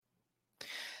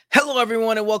Hello,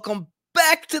 everyone, and welcome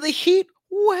back to the Heat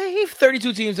Wave.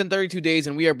 32 teams in 32 days,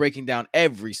 and we are breaking down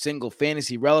every single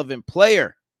fantasy relevant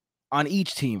player on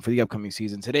each team for the upcoming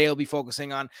season. Today, I'll be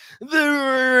focusing on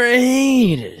the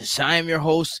Raiders. I am your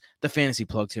host, the Fantasy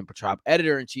Plug, Tim Petrop,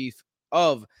 editor-in-chief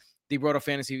of the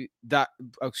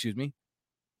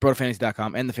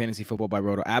BrotoFantasy.com and the Fantasy Football by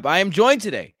Broto app. I am joined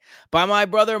today by my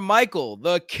brother Michael,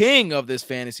 the king of this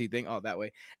fantasy thing,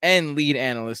 and lead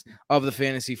analyst of the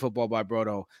Fantasy Football by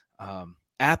Broto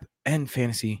app and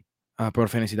fantasy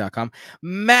BrotoFantasy.com.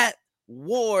 Matt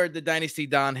Ward, the Dynasty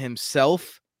Don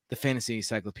himself, the Fantasy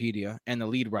Encyclopedia, and the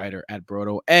lead writer at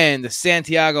Broto, and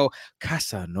Santiago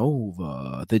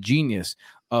Casanova, the genius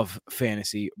of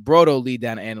fantasy, Broto lead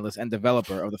data analyst and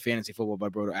developer of the Fantasy Football by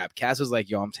Broto app. Cass was like,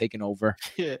 yo, I'm taking over.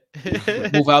 Move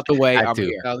out the way. I'm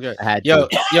here. That was good.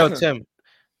 Yo, Tim,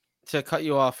 to cut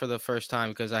you off for the first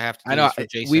time because I have to do this for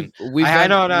Jason.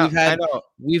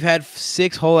 We've had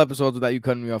 6 whole episodes without you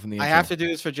cutting me off in the intro. I have to do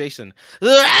this for Jason.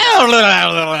 Okay,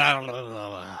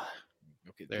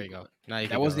 there you go. Now you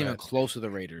that wasn't even close to the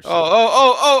Raiders.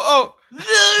 Oh. That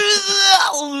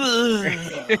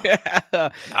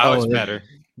was better.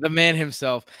 The man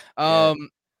himself.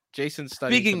 Jason's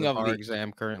studying for the bar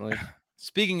exam currently.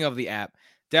 Speaking of the app,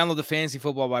 download the Fantasy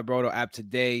Football by Broto app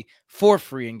today for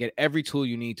free and get every tool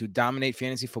you need to dominate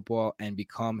fantasy football and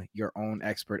become your own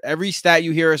expert. Every stat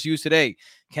you hear us use today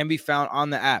can be found on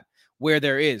the app, where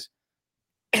there is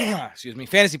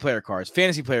fantasy player cards,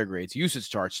 fantasy player grades, usage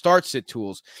charts, start sit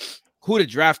tools, who to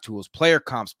draft tools, player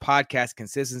comps, podcast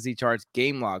consistency charts,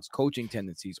 game logs, coaching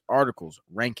tendencies, articles,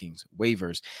 rankings,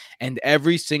 waivers, and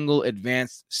every single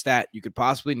advanced stat you could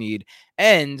possibly need,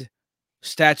 and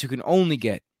stats you can only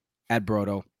get at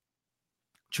Broto.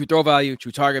 True throw value,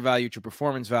 true target value, true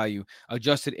performance value,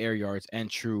 adjusted air yards, and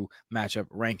true matchup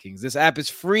rankings. This app is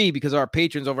free because our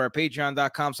patrons over at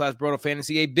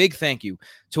patreon.com/BrotoFantasy. A big thank you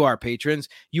to our patrons.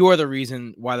 You are the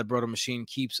reason why the Broto machine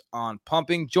keeps on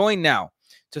pumping. Join now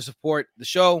to support the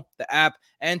show, the app,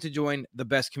 and to join the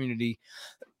best community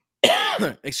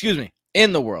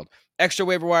in the world. Extra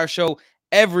waiver wire show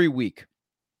every week.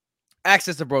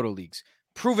 Access to Broto leagues.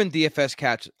 Proven DFS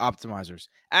catch optimizers,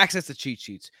 access to cheat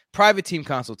sheets, private team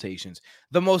consultations,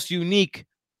 the most unique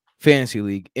fantasy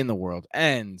league in the world,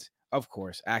 and, of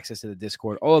course, access to the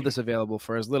Discord. All of this available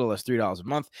for as little as $3 a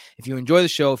month. If you enjoy the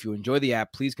show, if you enjoy the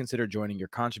app, please consider joining. Your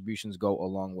contributions go a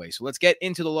long way. So let's get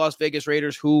into the Las Vegas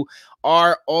Raiders, who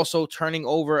are also turning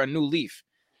over a new leaf.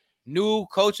 New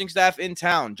coaching staff in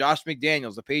town. Josh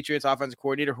McDaniels, the Patriots offensive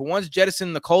coordinator, who once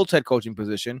jettisoned the Colts head coaching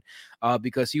position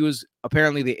because he was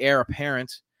apparently the heir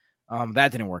apparent.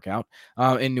 That didn't work out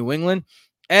in New England.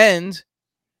 And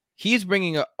he's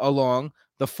bringing along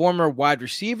the former wide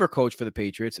receiver coach for the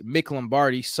Patriots, Mick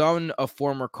Lombardi, son of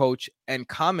former coach and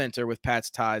commenter with Pat's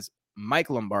ties,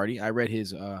 Mike Lombardi. I read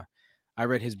his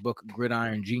book,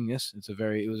 Gridiron Genius. It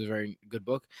was a very good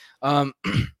book.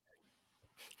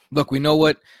 Look, we know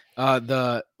what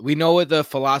the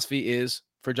philosophy is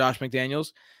for Josh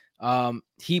McDaniels.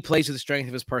 He plays to the strength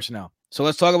of his personnel. So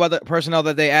let's talk about the personnel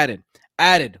that they added.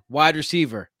 Added wide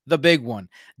receiver, the big one,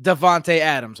 Davante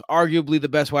Adams, arguably the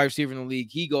best wide receiver in the league.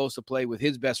 He goes to play with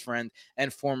his best friend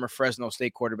and former Fresno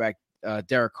State quarterback,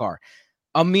 Derek Carr.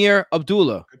 Amir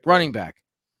Abdullah, running back.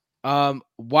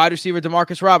 Wide receiver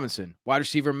DeMarcus Robinson, wide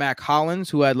receiver Mac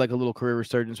Hollins, who had like a little career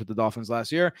resurgence with the Dolphins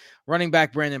last year, running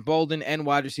back Brandon Bolden, and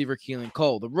wide receiver Keelan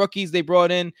Cole. The rookies they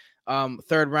brought in,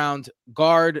 3rd round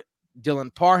guard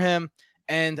Dylan Parham,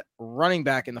 and running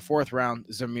back in the 4th round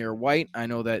Zamir White. I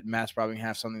know that Matt's probably gonna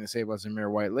have something to say about Zamir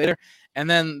White later. And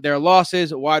then their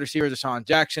losses: wide receiver Deshaun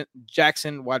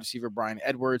Jackson, wide receiver Brian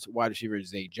Edwards, wide receiver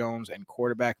Zay Jones, and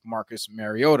quarterback Marcus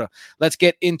Mariota. Let's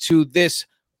get into this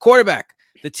quarterback.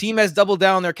 The team has doubled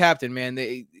down on their captain, man.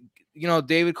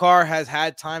 David Carr has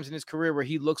had times in his career where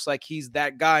he looks like he's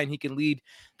that guy and he can lead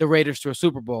the Raiders to a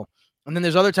Super Bowl. And then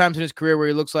there's other times in his career where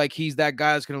he looks like he's that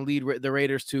guy that's going to lead the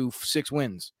Raiders to 6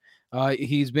 wins.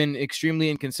 He's been extremely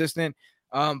inconsistent,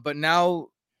 but now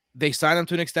they signed him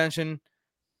to an extension.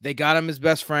 They got him his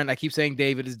best friend. I keep saying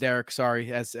David is Derek.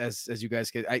 Sorry, as you guys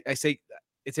get. I say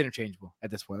it's interchangeable at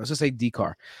this point. Let's just say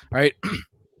D-Car. All right.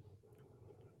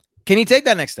 Can he take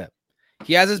that next step?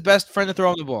 He has his best friend to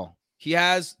throw him the ball. He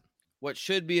has what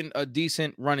should be a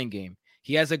decent running game.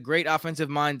 He has a great offensive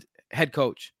mind head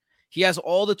coach. He has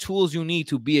all the tools you need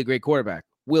to be a great quarterback.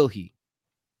 Will he?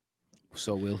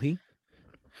 So will he?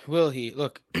 Will he?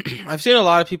 Look, I've seen a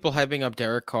lot of people hyping up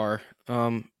Derek Carr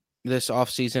this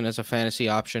offseason as a fantasy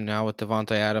option now with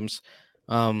Davante Adams.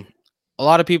 A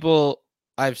lot of people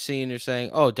I've seen are saying,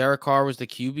 oh, Derek Carr was the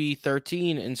QB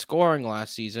 13 in scoring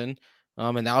last season,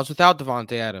 and that was without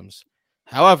Davante Adams.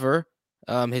 However,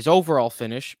 His overall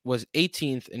finish was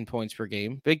 18th in points per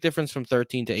game. Big difference from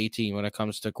 13 to 18 when it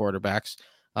comes to quarterbacks.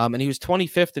 And he was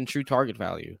 25th in true target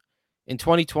value. In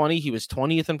 2020, he was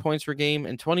 20th in points per game.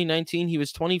 In 2019, he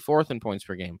was 24th in points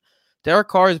per game. Derek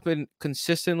Carr has been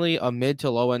consistently a mid to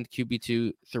low end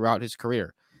QB2 throughout his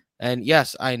career. And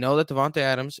yes, I know that Davante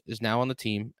Adams is now on the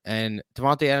team, and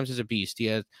Davante Adams is a beast. He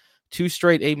has 2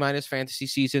 straight A- fantasy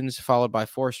seasons, followed by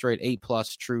 4 straight A+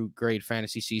 true grade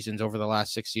fantasy seasons over the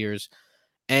last 6 years.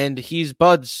 And he's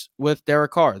buds with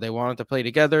Derek Carr. They wanted to play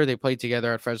together. They played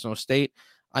together at Fresno State.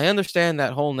 I understand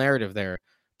that whole narrative there.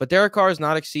 But Derek Carr has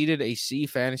not exceeded a C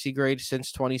fantasy grade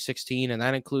since 2016, and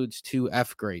that includes 2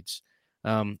 F grades.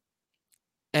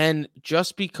 And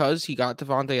just because he got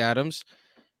Davante Adams,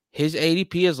 his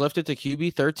ADP has lifted to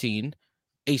QB 13,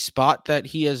 a spot that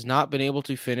he has not been able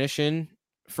to finish in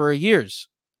for years.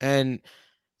 And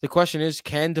the question is,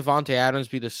 can Davante Adams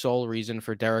be the sole reason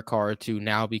for Derek Carr to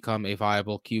now become a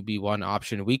viable QB1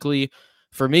 option weekly?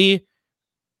 For me,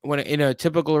 when in a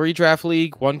typical redraft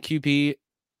league, 1 QB,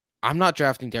 I'm not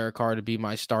drafting Derek Carr to be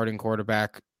my starting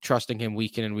quarterback, trusting him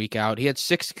week in and week out. He had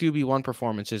 6 QB1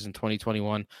 performances in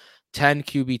 2021, 10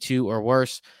 QB2 or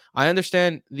worse. I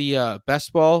understand the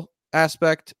best ball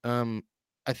aspect.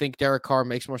 I think Derek Carr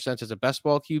makes more sense as a best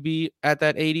ball QB at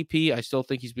that ADP. I still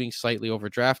think he's being slightly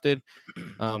overdrafted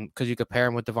because you compare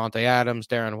him with Davante Adams,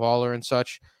 Darren Waller, and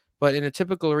such. But in a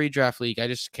typical redraft league, I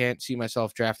just can't see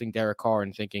myself drafting Derek Carr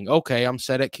and thinking, okay, I'm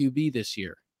set at QB this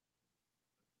year.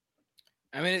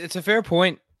 I mean, it's a fair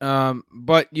point,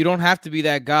 but you don't have to be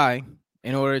that guy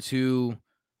in order to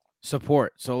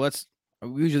support. So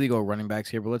we usually go running backs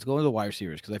here, but let's go into the wide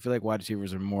receivers because I feel like wide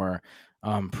receivers are more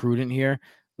prudent here.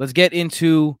 Let's get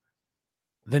into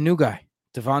the new guy,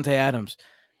 Davante Adams.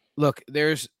 Look,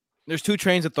 there's 2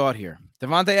 trains of thought here.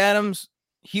 Davante Adams,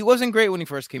 he wasn't great when he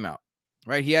first came out,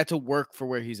 right? He had to work for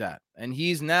where he's at, and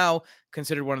he's now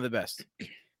considered one of the best.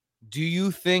 Do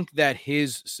you think that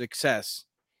his success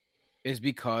is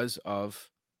because of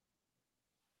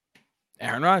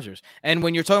Aaron Rodgers? And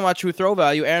when you're talking about true throw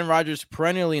value, Aaron Rodgers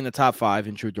perennially in the top 5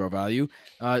 in true throw value.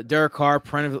 Derek Carr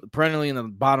perennially in the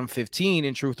bottom 15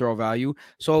 in true throw value.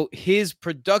 So his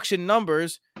production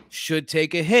numbers should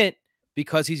take a hit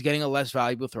because he's getting a less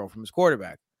valuable throw from his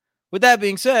quarterback. With that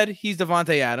being said, he's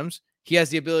Davante Adams. He has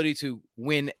the ability to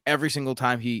win every single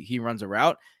time he runs a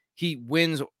route. He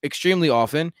wins extremely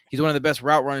often. He's one of the best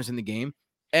route runners in the game.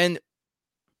 And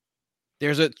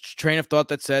there's a train of thought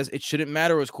that says it shouldn't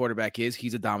matter who his quarterback is.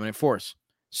 He's a dominant force.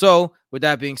 So with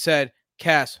that being said,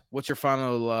 Cass, what's your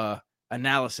final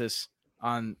analysis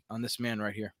on this man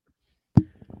right here?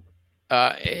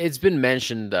 It's been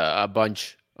mentioned a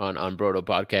bunch on Brodo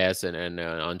podcast and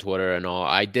on Twitter and all.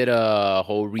 I did a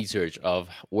whole research of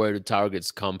where the targets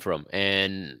come from,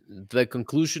 and the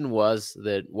conclusion was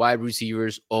that wide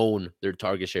receivers own their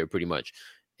target share pretty much.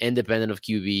 Independent of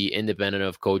QB, independent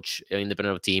of coach,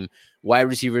 independent of team, wide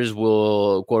receivers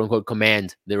will quote unquote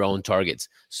command their own targets.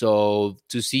 So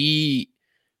to see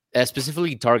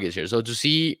specifically targets here, so to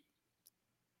see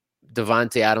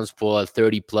Davante Adams pull a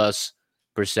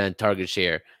 30+% target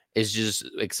share is just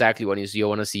exactly what you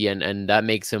want to see, and that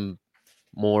makes him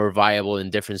more viable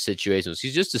in different situations.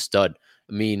 He's just a stud.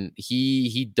 I mean,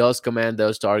 he does command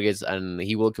those targets, and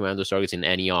he will command those targets in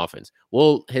any offense.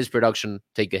 Will his production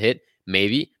take a hit?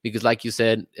 Maybe, because like you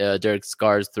said, Derek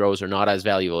Carr's throws are not as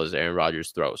valuable as Aaron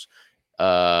Rodgers' throws.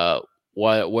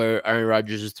 Where Aaron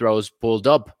Rodgers' throws pulled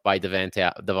up by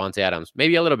Davante Adams,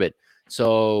 maybe a little bit.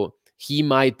 So he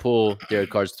might pull Derek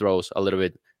Carr's throws a little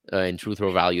bit in true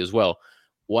throw value as well.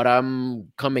 What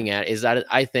I'm coming at is that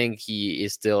I think he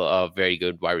is still a very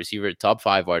good wide receiver, top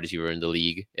 5 wide receiver in the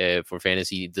league for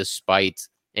fantasy, despite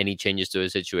any changes to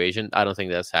his situation. I don't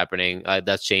think that's happening.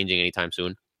 That's changing anytime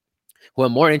soon. Who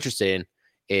I'm more interested in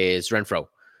is Renfrow.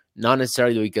 Not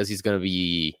necessarily because he's going to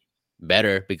be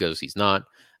better, because he's not,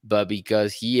 but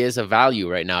because he is a value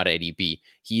right now at ADP.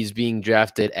 He's being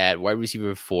drafted at wide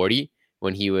receiver 40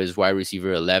 when he was wide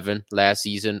receiver 11 last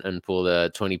season and pulled a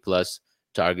 20+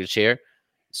 target share.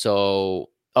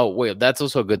 So, that's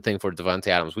also a good thing for Davante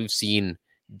Adams. We've seen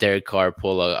Derek Carr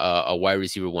pull a wide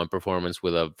receiver 1 performance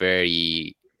with a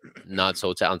very not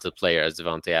so talented player as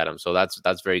Davante Adams. So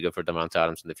that's very good for Davante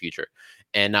Adams in the future.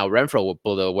 And now Renfrow will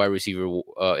pull the wide receiver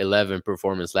 11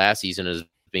 performance last season as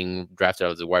being drafted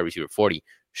as the wide receiver 40.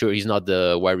 Sure, he's not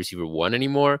the wide receiver 1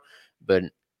 anymore, but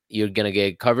you're going to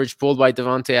get coverage pulled by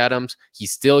Davante Adams.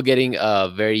 He's still getting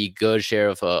a very good share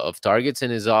of targets in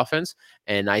his offense.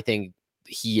 And I think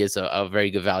he is a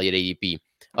very good value at ADP.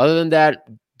 Other than that,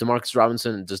 Demarcus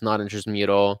Robinson does not interest me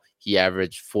at all. He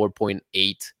averaged 4.8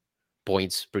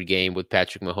 points per game with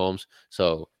Patrick Mahomes.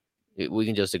 So we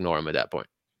can just ignore him at that point.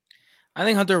 I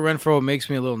think Hunter Renfrow makes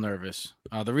me a little nervous.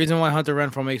 The reason why Hunter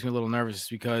Renfrow makes me a little nervous is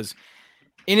because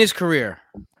in his career,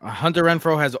 Hunter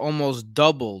Renfrow has almost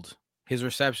doubled his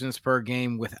receptions per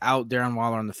game without Darren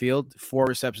Waller on the field. 4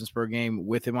 receptions per game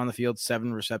with him on the field,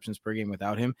 7 receptions per game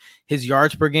without him. His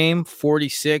yards per game,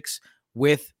 46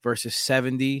 with versus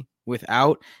 70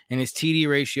 without. And his TD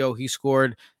ratio, he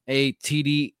scored a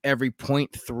TD every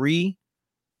 0.3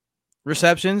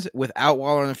 receptions without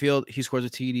Waller on the field. He scores a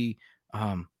TD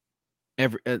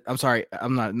every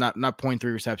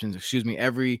 0.3 receptions, excuse me,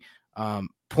 every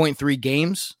 0.3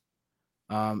 games.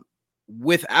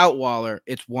 Without Waller,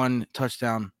 it's 1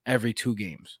 touchdown every 2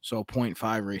 games. So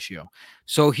 0.5 ratio.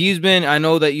 So he's been, I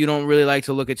know that you don't really like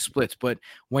to look at splits, but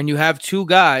when you have 2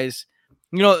 guys,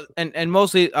 you know, and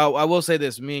mostly I will say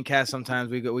this, me and Cass, sometimes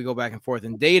we go back and forth,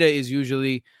 and data is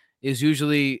usually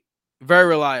very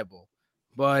reliable,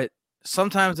 but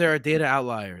sometimes there are data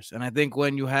outliers. And I think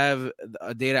when you have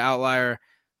a data outlier,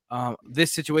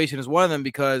 this situation is one of them,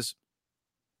 because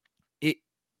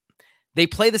they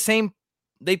play in the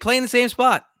same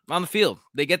spot on the field.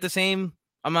 They get the same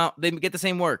amount. They get the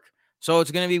same work. So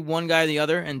it's going to be one guy or the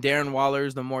other, and Darren Waller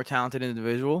is the more talented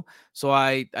individual. So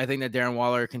I think that Darren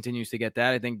Waller continues to get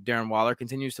that. I think Darren Waller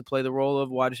continues to play the role of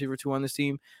wide receiver 2 on this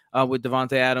team, with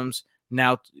Davante Adams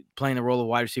now playing the role of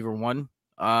wide receiver 1.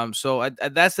 So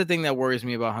that's the thing that worries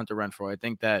me about Hunter Renfrow. I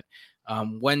think that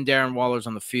when Darren Waller's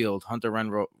on the field, Hunter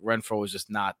Renfrow is just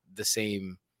not the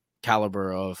same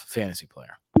caliber of fantasy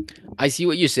player. I see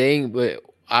what you're saying, but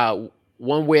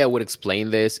one way I would explain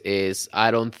this is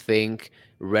I don't think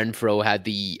Renfrow had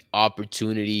the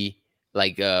opportunity,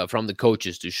 from the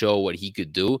coaches, to show what he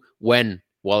could do when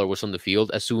Waller was on the field.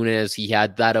 As soon as he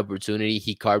had that opportunity,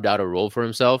 he carved out a role for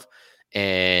himself,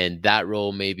 and that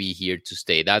role may be here to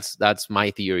stay. That's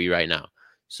my theory right now.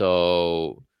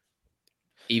 So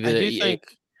go ahead.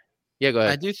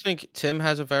 I do think Tim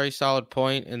has a very solid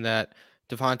point in that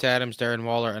Davante Adams, Darren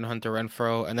Waller, and Hunter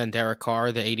Renfrow, and then Derek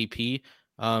Carr, the ADP.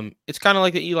 It's kind of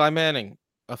like the Eli Manning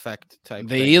effect type.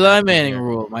 The Eli Manning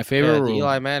rule, my favorite rule. The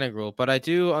Eli Manning rule. But I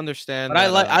do understand. But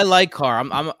I like Carr.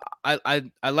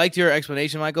 I liked your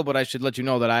explanation, Michael. But I should let you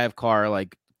know that I have Carr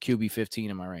like QB 15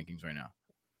 in my rankings right now.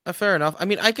 Fair enough. I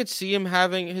mean, I could see him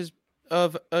having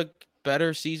a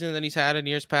better season than he's had in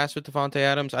years past with Davante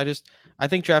Adams. I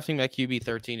think drafting that QB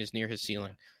 13 is near his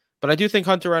ceiling. But I do think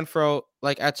Hunter Renfrow,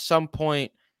 at some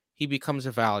point, he becomes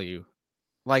a value.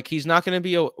 He's not going to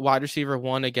be a wide receiver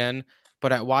 1 again,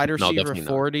 but at wide receiver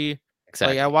 40,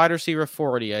 exactly. At wide receiver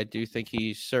 40, I do think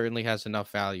he certainly has enough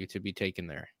value to be taken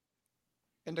there.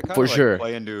 And to kind of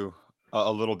play into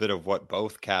a little bit of what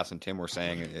both Cass and Tim were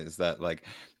saying is that,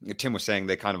 Tim was saying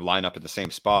they kind of line up at the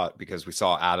same spot because we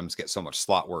saw Adams get so much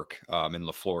slot work in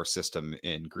LaFleur's system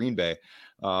in Green Bay.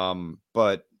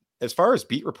 But as far as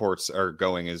beat reports are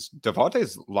going, is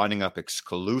Davante's lining up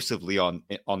exclusively on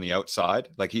the outside.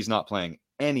 He's not playing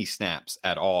any snaps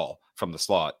at all from the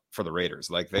slot for the Raiders.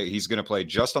 He's going to play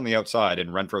just on the outside, and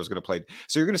Renfro's going to play.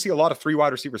 So you're going to see a lot of 3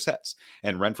 wide receiver sets,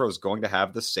 and Renfro's going to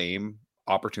have the same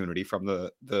opportunity from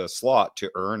the slot to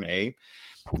earn a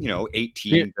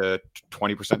 18 to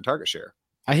 20% target share.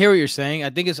 I hear what you're saying. I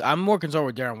think I'm more concerned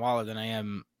with Darren Waller than I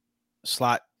am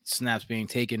slot snaps being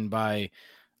taken by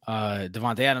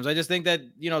Davante Adams. I just think that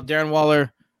Darren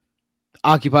Waller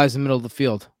occupies the middle of the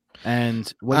field,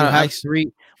 and when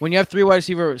you have 3 wide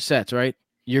receiver sets, right,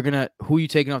 who are you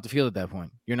taking off the field at that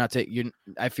point? You're not taking.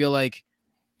 I feel like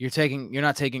you're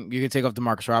not taking. You can take off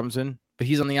DeMarcus Robinson, but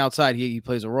he's on the outside. He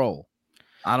plays a role.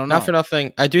 I don't know. Not for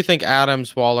nothing. I do think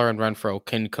Adams, Waller, and Renfrow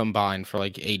can combine for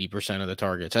 80% of the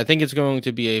targets. I think it's going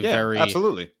to be a very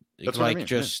absolutely. That's what I mean.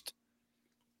 Just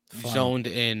zoned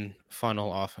in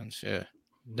funnel offense. Yeah.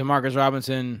 DeMarcus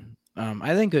Robinson,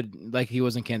 I think he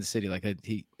was in Kansas City.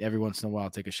 He every once in a while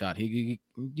take a shot. He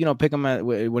pick him at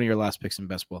one of your last picks in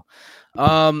best ball.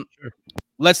 Sure.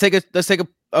 Let's take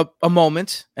a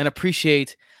moment and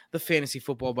appreciate the Fantasy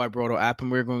Football by Brodo app,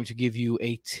 and we're going to give you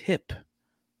a tip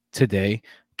today.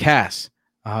 Cass,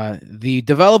 the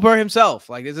developer himself,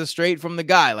 this is straight from the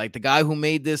guy, the guy who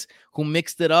made this, who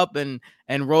mixed it up and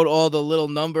wrote all the little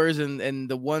numbers and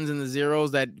the ones and the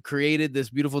zeros that created this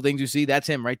beautiful things you see. That's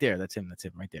him right there. That's him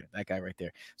right there. That guy right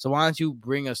there. So why don't you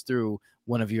bring us through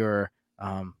one of your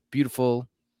beautiful,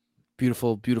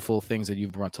 beautiful, beautiful things that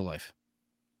you've brought to life?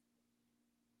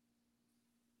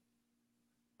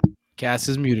 Cass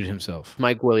has muted himself.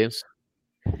 Mike Williams.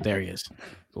 There he is.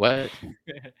 What?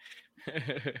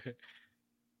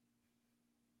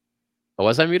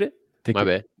 Was I muted? My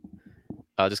bad.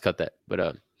 I'll just cut that.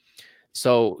 But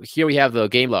so here we have the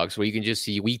game logs where you can just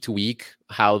see week to week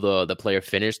how the player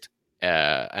finished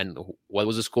and what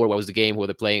was the score, what was the game, who were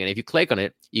they playing. And if you click on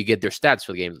it, you get their stats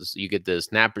for the game. You get the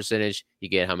snap percentage, you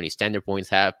get how many standard points,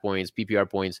 half points, PPR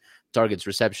points, targets,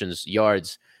 receptions,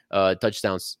 yards,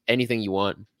 touchdowns, anything you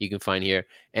want, you can find here.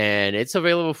 And it's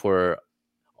available for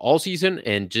all season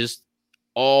and just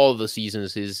all the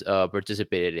seasons he's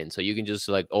participated in. So you can just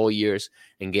select all years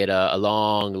and get a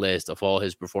long list of all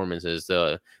his performances,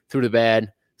 through the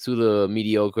bad, through the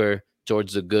mediocre,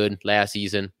 towards the good last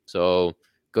season. So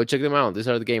go check them out. These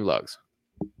are the game logs.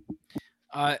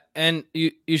 And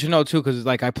you should know too, because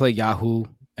like I play Yahoo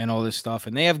and all this stuff,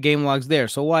 and they have game logs there.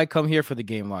 So why come here for the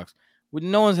game logs?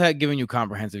 No one's given you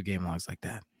comprehensive game logs like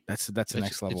that. That's the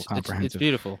next level comprehensive. It's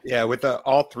beautiful. Yeah, with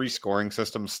all 3 scoring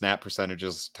systems, snap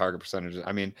percentages, target percentages.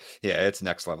 I mean, yeah, it's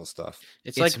next level stuff.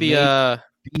 It's like be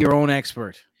your own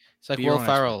expert. It's like Will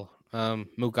Ferrell,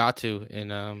 Mugatu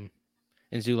in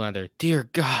Zoolander. Dear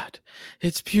God,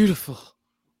 it's beautiful.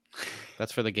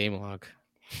 That's for the game log.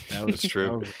 That was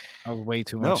true. That was way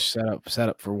too much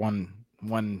setup for one.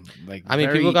 Like, I mean,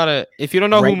 people gotta. If you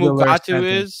don't know who Mugatu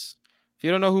is,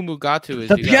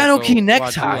 the piano key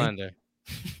necktie.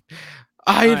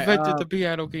 I invented the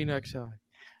piano key necktie.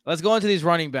 Let's go into these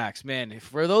running backs, man.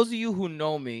 For those of you who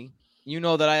know me, you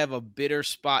know that I have a bitter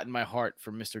spot in my heart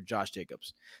for Mr. Josh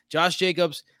Jacobs. Josh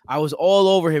Jacobs, I was all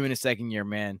over him in his second year,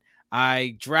 man.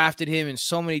 I drafted him in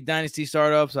so many dynasty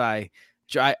startups. I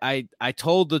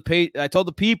told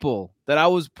the people that I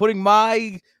was putting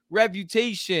my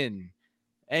reputation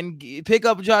and pick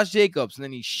up Josh Jacobs, and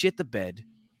then he shit the bed,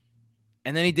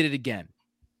 and then he did it again.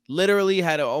 Literally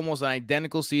had almost an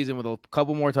identical season with a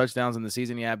couple more touchdowns than the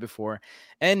season he had before.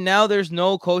 And now there's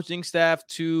no coaching staff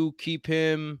to keep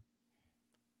him,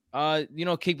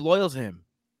 keep loyal to him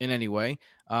in any way.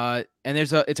 And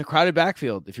it's a crowded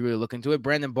backfield if you really look into it.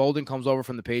 Brandon Bolden comes over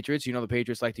from the Patriots. You know, the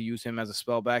Patriots like to use him as a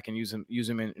spellback and use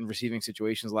him in receiving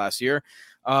situations last year.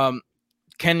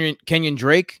 Kenyon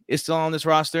Drake is still on this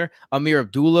roster. Amir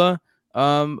Abdullah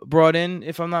brought in,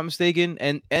 if I'm not mistaken,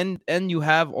 and you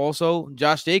have also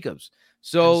Josh Jacobs.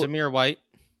 So and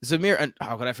Zamir, and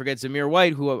how could I forget Zamir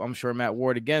White, who I'm sure Matt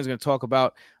Ward again is going to talk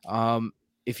about.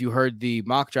 If you heard the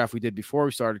mock draft we did before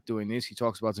we started doing this, he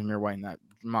talks about Zamir White in that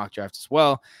mock draft as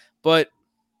well. But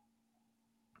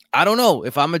I don't know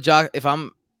if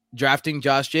I'm drafting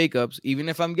Josh Jacobs, even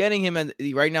if I'm getting him, and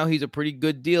right now he's a pretty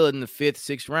good deal in the 5th,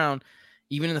 6th round.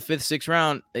 Even in the 5th, 6th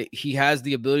round, he has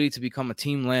the ability to become a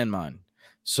team landmine.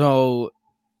 So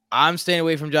I'm staying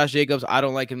away from Josh Jacobs. I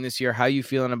don't like him this year. How are you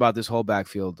feeling about this whole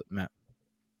backfield, Matt?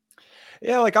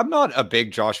 Yeah, like I'm not a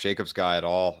big Josh Jacobs guy at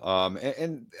all.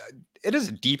 And it is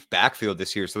a deep backfield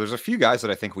this year. So there's a few guys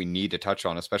that I think we need to touch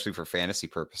on, especially for fantasy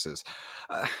purposes.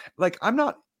 I'm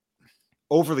not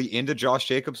overly into Josh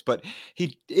Jacobs, but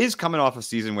he is coming off a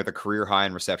season with a career high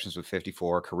in receptions with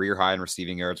 54, career high in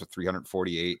receiving yards with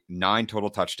 348, 9 total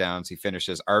touchdowns. He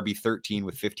finishes RB13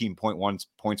 with 15.1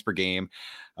 points per game.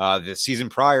 The season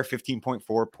prior,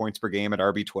 15.4 points per game at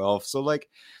RB12. So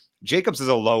Jacobs is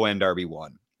a low end RB1.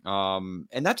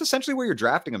 And that's essentially where you're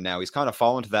drafting him now. He's kind of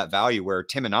fallen to that value where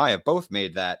Tim and I have both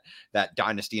made that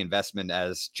dynasty investment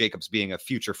as Jacobs being a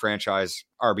future franchise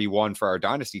RB1 for our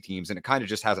dynasty teams. And it kind of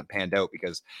just hasn't panned out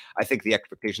because I think the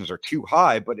expectations are too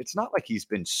high, but it's not like he's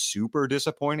been super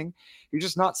disappointing. He's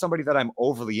just not somebody that I'm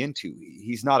overly into.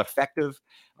 He's not effective.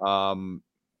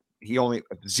 He only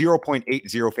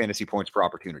 0.80 fantasy points per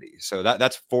opportunity. So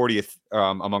that's 40th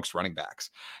amongst running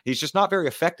backs. He's just not very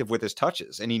effective with his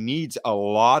touches, and he needs a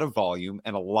lot of volume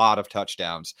and a lot of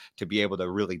touchdowns to be able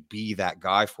to really be that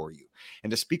guy for you.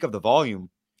 And to speak of the volume,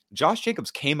 Josh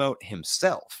Jacobs came out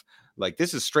himself.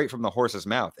 This is straight from the horse's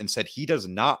mouth, and said he does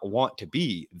not want to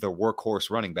be the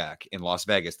workhorse running back in Las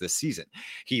Vegas this season.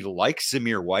 He likes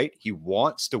Zamir White. He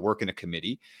wants to work in a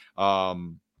committee.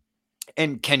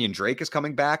 And Kenyon Drake is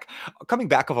coming back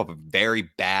off of a very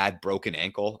bad broken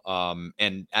ankle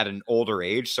and at an older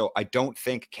age. So I don't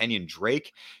think Kenyon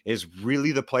Drake is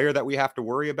really the player that we have to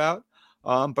worry about.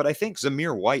 But I think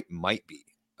Zamir White might be.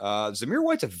 Zamir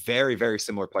White's a very, very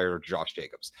similar player to Josh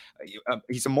Jacobs.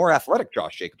 He's a more athletic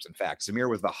Josh Jacobs, in fact. Zamir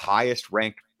was the highest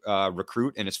ranked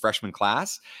recruit in his freshman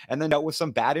class and then dealt with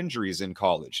some bad injuries in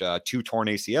college, 2 torn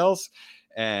ACLs.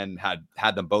 And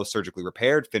had them both surgically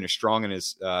repaired, finished strong in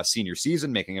his senior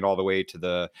season, making it all the way to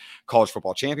the college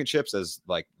football championships as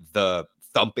the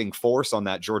thumping force on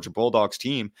that Georgia Bulldogs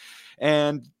team.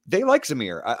 And they like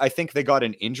Zamir. I think they got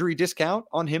an injury discount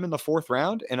on him in the 4th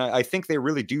round. And I think they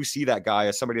really do see that guy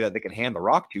as somebody that they can hand the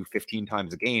rock to 15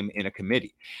 times a game in a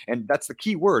committee. And that's the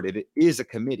key word. It is a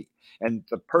committee. And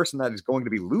the person that is going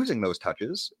to be losing those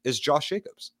touches is Josh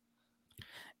Jacobs.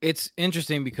 It's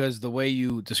interesting because the way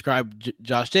you describe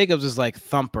Josh Jacobs is like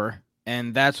thumper,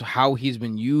 and that's how he's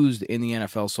been used in the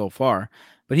NFL so far.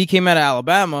 But he came out of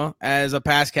Alabama as a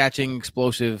pass catching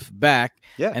explosive back.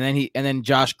 Yeah. And then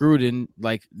Josh Gruden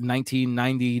like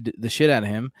 1990'd the shit out of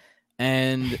him.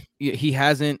 And he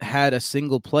hasn't had a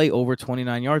single play over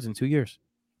 29 yards in 2 years.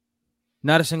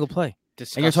 Not a single play.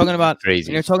 Disgusting. And you're talking about Crazy.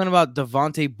 And you're talking about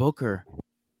Devontae Booker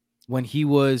when he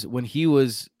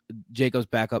was Jacobs'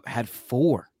 backup, had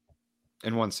 4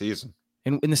 in one season.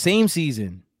 In the same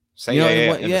season. In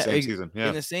the same season. Yeah.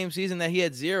 In the same season that he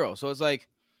had 0. So it's like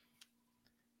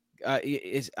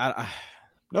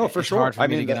no, for it's sure. Hard for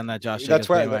me to get on that Josh Jacobs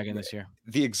bandwagon this year.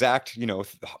 The exact,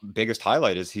 biggest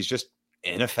highlight is he's just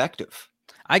ineffective.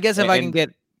 I guess if I can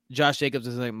get Josh Jacobs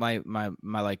as like my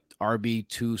like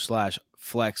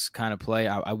RB2/flex kind of play,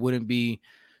 I wouldn't be.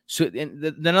 So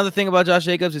another thing about Josh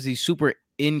Jacobs is he's super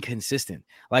inconsistent.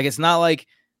 Like it's not like,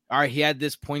 all right, he had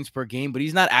this points per game, but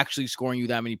he's not actually scoring you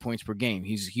that many points per game.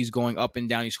 He's going up and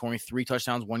down. He's scoring 3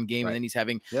 touchdowns one game, and then he's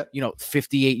having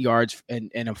 58 yards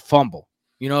and a fumble.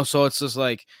 So it's just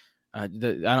like I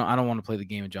don't want to play the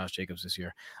game of Josh Jacobs this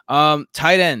year.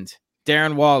 Tight end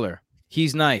Darren Waller,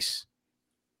 he's nice.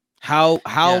 How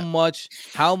much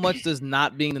does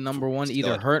not being the number one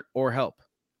either hurt or help?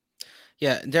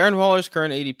 Yeah, Darren Waller's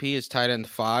current ADP is tight end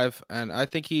 5, and I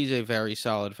think he's a very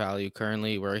solid value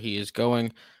currently where he is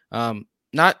going.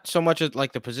 Not so much as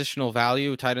like the positional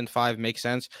value, tight end 5 makes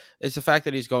sense. It's the fact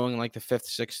that he's going like the 5th,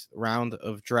 6th round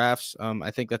of drafts.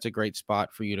 I think that's a great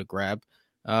spot for you to grab.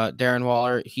 Darren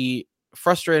Waller, he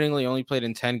frustratingly only played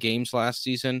in 10 games last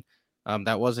season.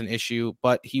 That was an issue,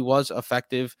 but he was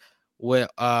effective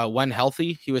when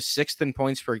healthy. He was 6th in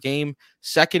points per game,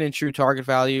 2nd in true target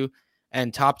value,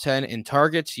 and top 10 in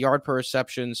targets, yard per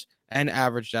receptions, and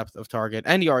average depth of target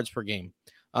and yards per game.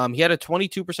 He had a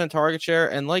 22% target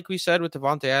share, and like we said with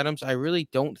Davante Adams, I really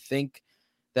don't think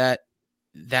that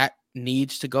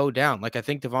needs to go down. Like I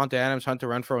think Davante Adams, Hunter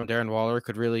Renfrow, and Darren Waller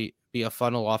could really be a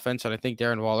funnel offense, and I think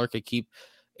Darren Waller could keep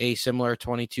a similar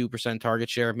 22% target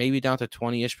share, maybe down to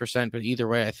 20-ish%, but either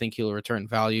way, I think he'll return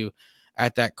value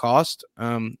at that cost.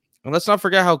 And let's not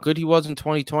forget how good he was in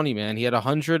 2020, man. He had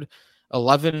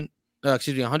 107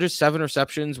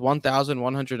 receptions,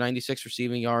 1,196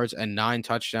 receiving yards, and 9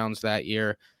 touchdowns that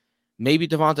year. Maybe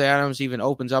Davante Adams even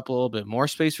opens up a little bit more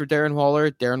space for Darren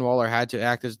Waller. Darren Waller had to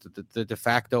act as the de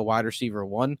facto wide receiver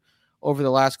 1 over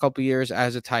the last couple of years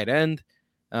as a tight end.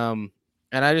 And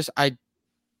I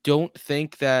don't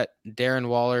think that Darren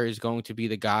Waller is going to be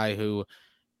the guy who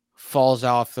falls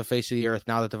off the face of the earth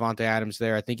now that Davante Adams is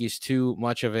there. I think he's too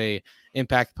much of a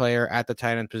impact player at the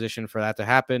tight end position for that to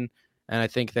happen. And I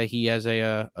think that he has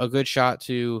a good shot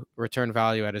to return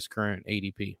value at his current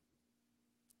ADP.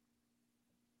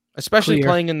 Especially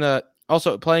playing in the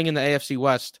AFC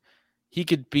West, he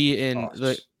could be in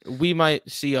we might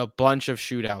see a bunch of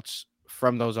shootouts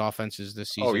from those offenses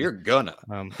this season. Oh, you're gonna.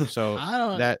 So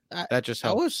that just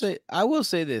helps. I will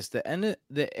say this: the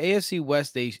AFC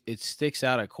West, it sticks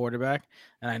out at quarterback,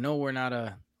 and I know we're not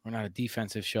a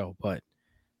defensive show, but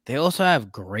they also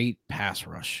have great pass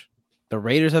rush. The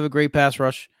Raiders have a great pass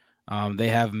rush. They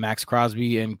have Max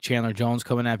Crosby and Chandler Jones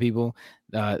coming at people.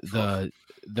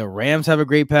 The Rams have a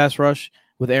great pass rush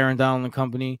with Aaron Donald and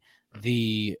company.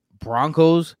 The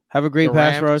Broncos have a great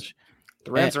pass rush.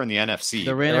 The Rams are in the NFC.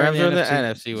 The Rams are in the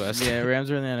NFC West. Yeah,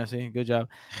 Rams are in the NFC. Good job.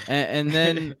 And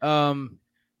then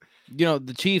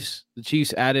the Chiefs. The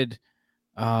Chiefs added.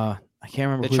 I can't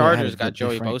remember. The Chargers got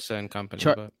Joey Bosa and company.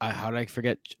 How did I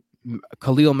forget?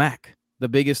 Khalil Mack, the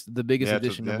biggest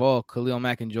addition of all. Khalil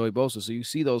Mack and Joey Bosa. So you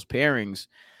see those pairings.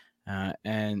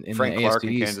 And in Frank the Clark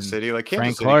AFC in Kansas City, like Kansas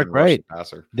Frank City Clark, right?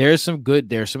 Passer. There's some good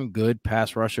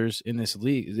pass rushers in this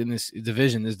league, in this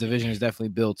division. This division is definitely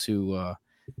built to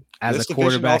as a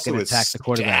quarterback and attack the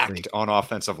quarterback league. On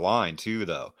offensive line too,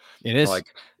 though. It is like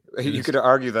you could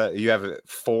argue that you have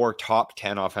 4 top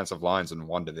 10 offensive lines in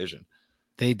one division.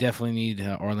 They definitely need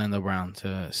Orlando Brown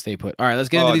to stay put. All right, let's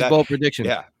get into these bold predictions.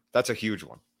 Yeah, that's a huge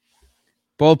one.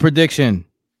 Bold prediction: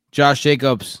 Josh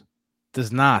Jacobs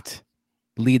does not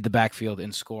lead the backfield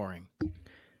in scoring.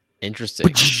 Interesting.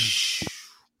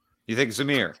 You think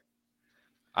Zamir?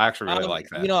 I actually really like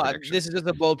that. This is just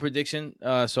a bold prediction.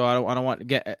 So I don't want to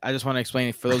get. I just want to explain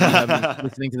it for those who have been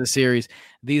listening to the series.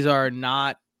 These are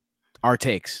not our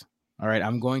takes. All right,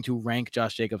 I'm going to rank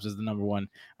Josh Jacobs as the number 1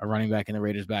 running back in the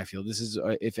Raiders backfield. This is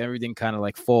if everything kind of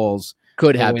like falls.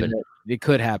 Could happen. It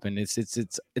could happen. It's a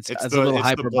little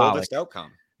hyperbolic. The boldest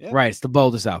outcome. Yeah. Right, it's the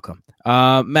boldest outcome.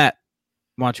 Matt,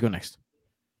 why don't you go next?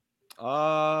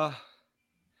 Yeah,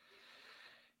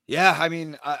 Yeah, I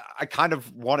mean, I kind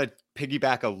of want to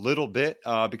piggyback a little bit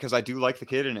because I do like the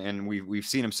kid, and we've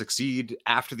seen him succeed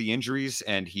after the injuries,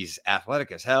 and he's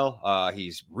athletic as hell.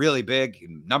 He's really big,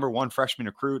 number one freshman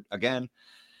recruit again.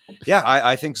 Yeah,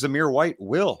 I think Zamir White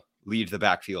will lead the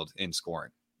backfield in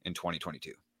scoring in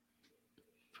 2022.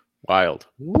 Wild.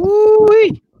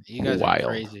 Woo-wee. You guys are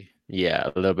crazy. Yeah,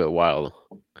 a little bit wild.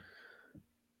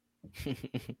 Hit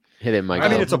it, Mike. I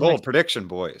mean, it's a bold prediction,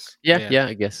 boys. Yeah,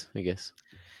 I guess.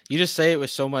 You just say it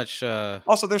with so much.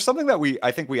 Also, there's something that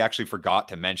I think we actually forgot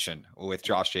to mention with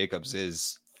Josh Jacobs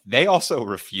is they also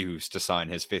refused to sign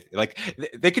his fifth. Like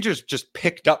they could just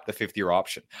picked up the 5th-year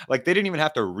option. Like they didn't even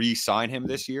have to re-sign him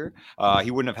this year.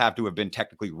 He wouldn't have had to have been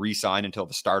technically re-signed until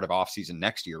the start of offseason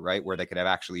next year, right? Where they could have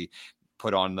actually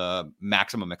put on the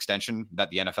maximum extension that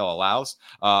the NFL allows.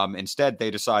 Instead, they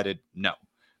decided no.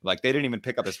 Like they didn't even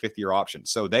pick up his 5th-year option.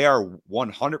 So they are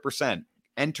 100%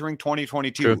 entering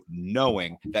 2022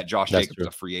 knowing that Josh Jacobs is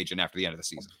a free agent after the end of the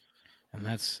season. And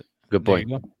that's good point.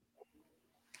 Go.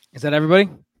 Is that everybody?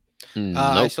 Nope.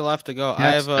 I still have to go.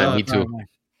 Yes. I have me too.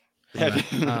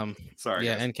 Sorry.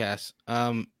 Yeah, NCAS.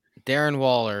 Darren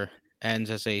Waller ends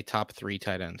as a top 3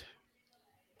 tight end.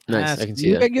 Nice. I can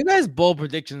see that. You guys' bold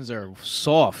predictions are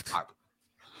soft.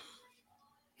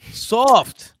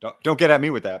 Soft. Don't get at me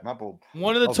with that. My bold.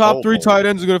 One of the top 3 tight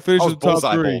ends is going to finish in the top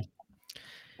 3. Bold.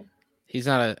 He's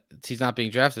not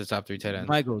being drafted as top 3 tight end.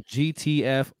 Michael,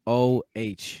 GTFOH.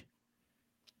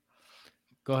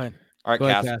 Go ahead. All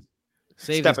right, Cass.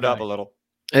 Step it up a little.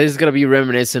 This is going to be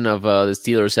reminiscent of the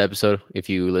Steelers episode, if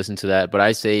you listen to that. But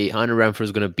I say Hunter Renfrow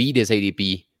is going to beat his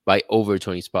ADP by over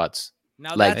 20 spots.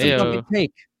 Now that's a bold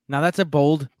take. Now that's a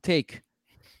bold take.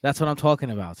 That's what I'm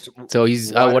talking about. So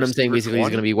he's what I'm saying basically 20? He's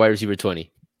going to be wide receiver 20.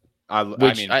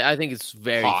 I think it's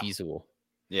very feasible.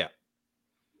 Yeah.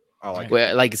 I like it.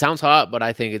 Well, like it sounds hot, but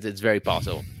I think it's very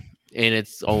possible in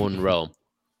its own realm.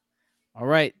 All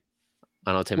right.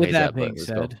 I know Tim With hates that that, being but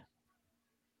said,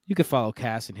 you can follow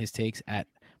Cass and his takes at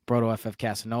BrotoFF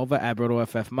Casanova, at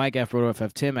BrotoFF Mike, at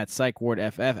BrotoFF Tim, at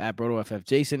PsychWardFF, at BrotoFF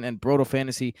Jason, and Broto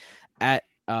Fantasy at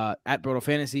Broto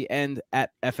Fantasy and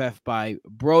at FF by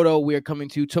Broto. We are coming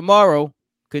to you tomorrow,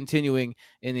 continuing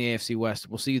in the AFC West.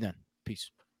 We'll see you then.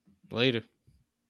 Peace. Later.